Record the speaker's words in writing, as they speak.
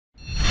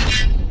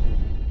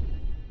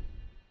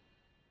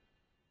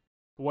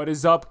What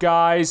is up,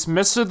 guys?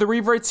 Mr.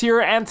 TheRevertz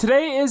here, and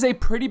today is a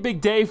pretty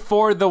big day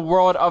for the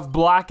world of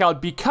Blackout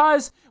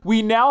because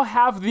we now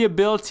have the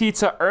ability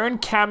to earn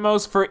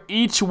camos for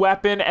each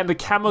weapon, and the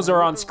camos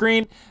are on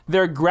screen.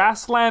 They're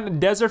Grassland,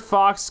 Desert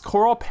Fox,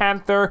 Coral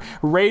Panther,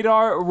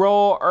 Radar,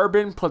 Roll,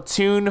 Urban,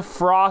 Platoon,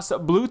 Frost,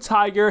 Blue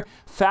Tiger,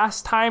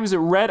 Fast Times,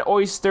 Red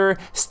Oyster,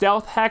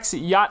 Stealth Hex,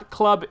 Yacht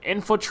Club,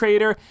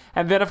 Infiltrator,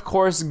 and then of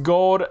course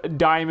Gold,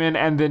 Diamond,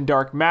 and then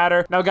Dark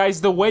Matter. Now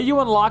guys, the way you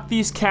unlock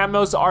these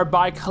camos are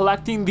by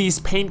collecting these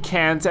paint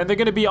cans, and they're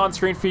going to be on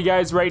screen for you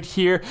guys right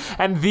here,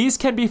 and these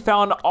can be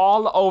found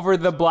all over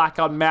the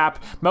Blackout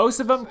map. Most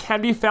of them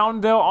can be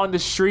found though on the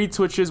streets,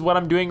 which is what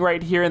I'm doing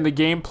right here in the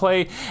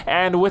gameplay,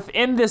 and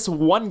within this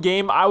one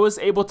game I was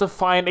able to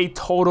find a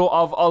total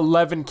of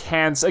 11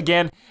 cans,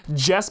 again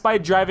just by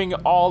driving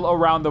all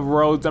around the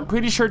roads. I'm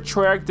pretty sure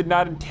Treyarch did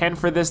not intend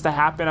for this to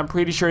happen. I'm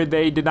pretty sure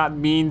they did not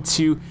mean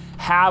to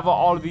have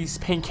all of these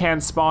paint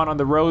cans spawn on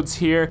the roads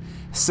here,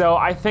 so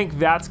I think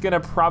that's gonna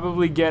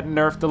probably get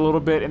nerfed a little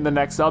bit in the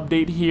next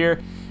update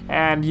here.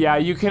 And yeah,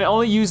 you can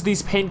only use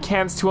these paint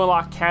cans to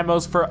unlock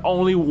camos for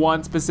only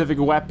one specific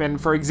weapon.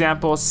 For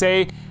example,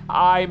 say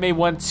I may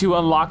want to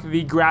unlock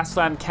the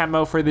Grassland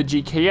camo for the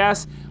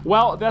GKS.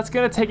 Well, that's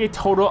going to take a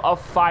total of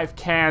 5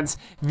 cans.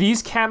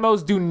 These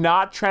camos do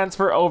not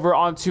transfer over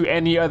onto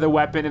any other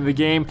weapon in the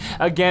game.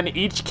 Again,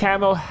 each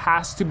camo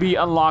has to be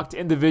unlocked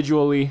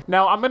individually.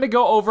 Now, I'm going to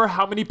go over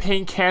how many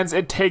paint cans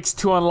it takes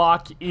to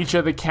unlock each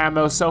of the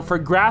camos. So for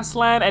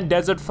Grassland and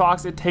Desert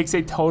Fox, it takes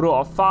a total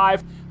of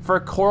 5. For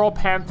Coral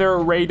Panther,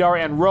 Radar,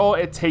 and Roll,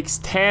 it takes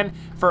 10.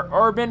 For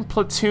Urban,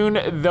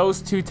 Platoon,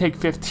 those two take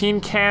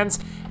 15 cans.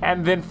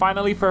 And then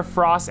finally for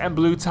Frost and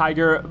Blue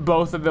Tiger,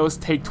 both of those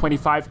take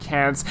 25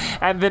 cans.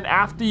 And then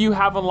after you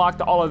have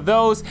unlocked all of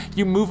those,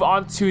 you move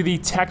on to the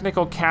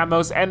technical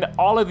camos, and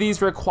all of these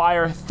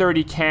require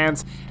 30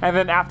 cans. And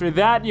then after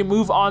that, you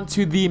move on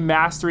to the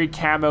mastery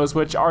camos,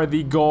 which are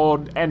the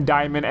Gold and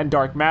Diamond and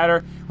Dark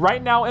Matter.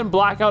 Right now in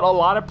Blackout, a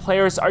lot of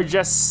players are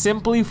just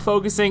simply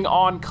focusing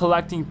on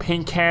collecting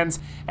paint cans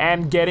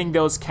and getting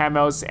those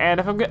camos. And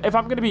if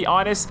I'm gonna be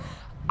honest,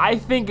 I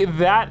think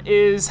that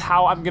is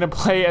how I'm gonna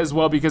play as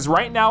well, because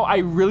right now I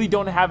really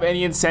don't have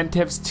any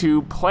incentives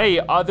to play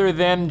other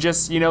than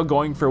just, you know,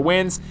 going for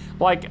wins.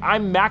 Like,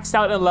 I'm maxed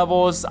out in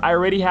levels. I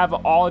already have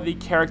all the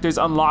characters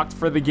unlocked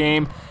for the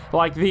game.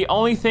 Like, the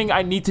only thing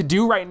I need to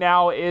do right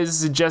now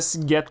is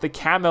just get the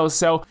camo.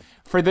 So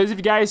for those of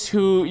you guys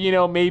who, you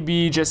know,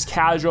 maybe just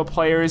casual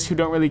players who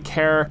don't really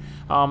care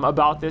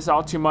about this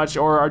all too much,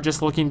 or are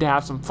just looking to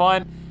have some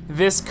fun,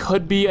 this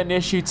could be an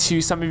issue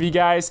to some of you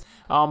guys,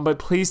 but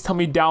please tell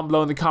me down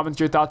below in the comments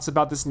your thoughts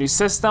about this new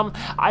system.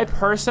 I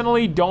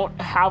personally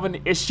don't have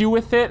an issue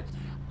with it.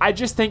 I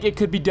just think it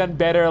could be done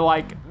better.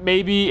 Like,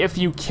 maybe if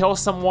you kill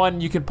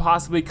someone, you could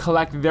possibly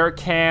collect their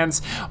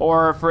cans,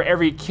 or for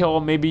every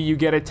kill, maybe you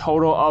get a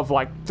total of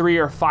like 3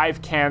 or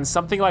 5 cans.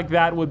 Something like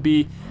that would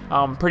be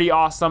pretty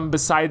awesome,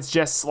 besides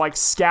just like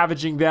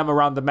scavenging them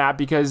around the map,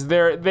 because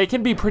they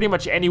can be pretty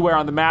much anywhere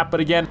on the map. But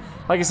again,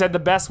 like I said, the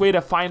best way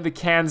to find the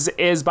cans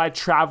is by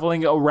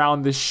traveling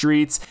around the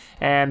streets,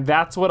 and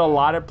that's what a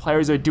lot of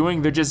players are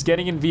doing. They're just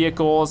getting in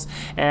vehicles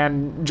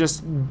and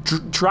just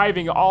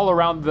driving all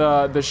around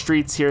the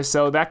streets here,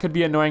 so that could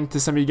be annoying to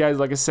some of you guys.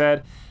 Like I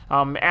said,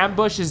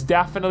 Ambush is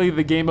definitely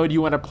the game mode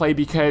you want to play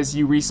because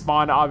you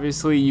respawn.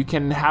 Obviously, you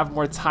can have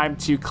more time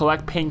to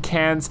collect paint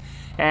cans.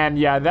 And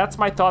yeah, that's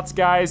my thoughts,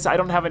 guys. I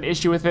don't have an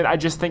issue with it. I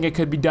just think it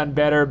could be done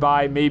better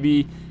by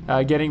maybe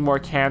getting more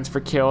cans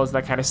for kills,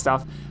 that kind of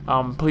stuff.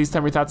 Please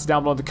tell me your thoughts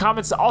down below in the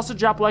comments. Also,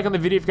 drop a like on the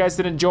video if you guys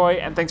did enjoy,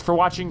 and thanks for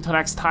watching. Until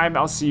next time,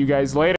 I'll see you guys later.